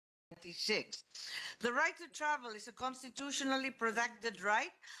1996. The right to travel is a constitutionally protected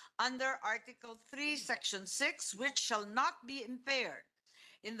right under Article 3, Section 6, which shall not be impaired,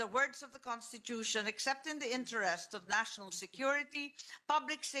 in the words of the Constitution, except in the interest of national security,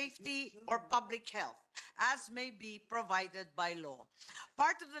 public safety, or public health, as may be provided by law.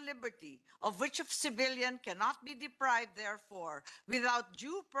 Part of the liberty of which a civilian cannot be deprived, therefore, without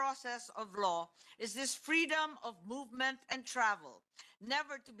due process of law, is this freedom of movement and travel,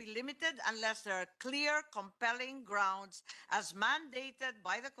 never to be limited unless there are clear, compelling grounds as mandated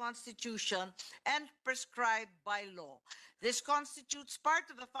by the Constitution and prescribed by law. This constitutes part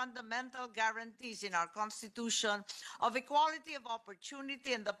of the fundamental guarantees in our Constitution of equality of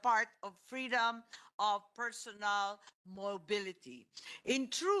opportunity and the part of freedom of personal mobility. In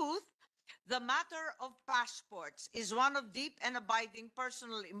truth, the matter of passports is one of deep and abiding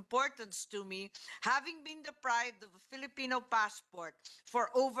personal importance to me, having been deprived of a Filipino passport for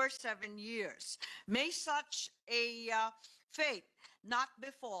over 7 years. May such a fate not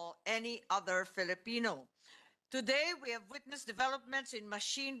befall any other Filipino. Today, we have witnessed developments in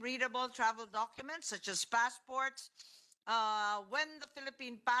machine-readable travel documents such as passports. When the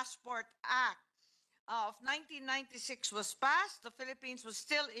Philippine Passport Act of 1996 was passed, the Philippines was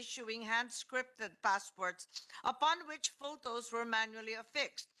still issuing hand-scripted passports upon which photos were manually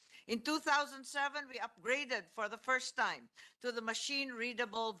affixed. In 2007, we upgraded for the first time to the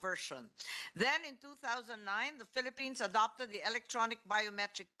machine-readable version. Then in 2009, the Philippines adopted the electronic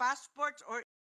biometric passports, or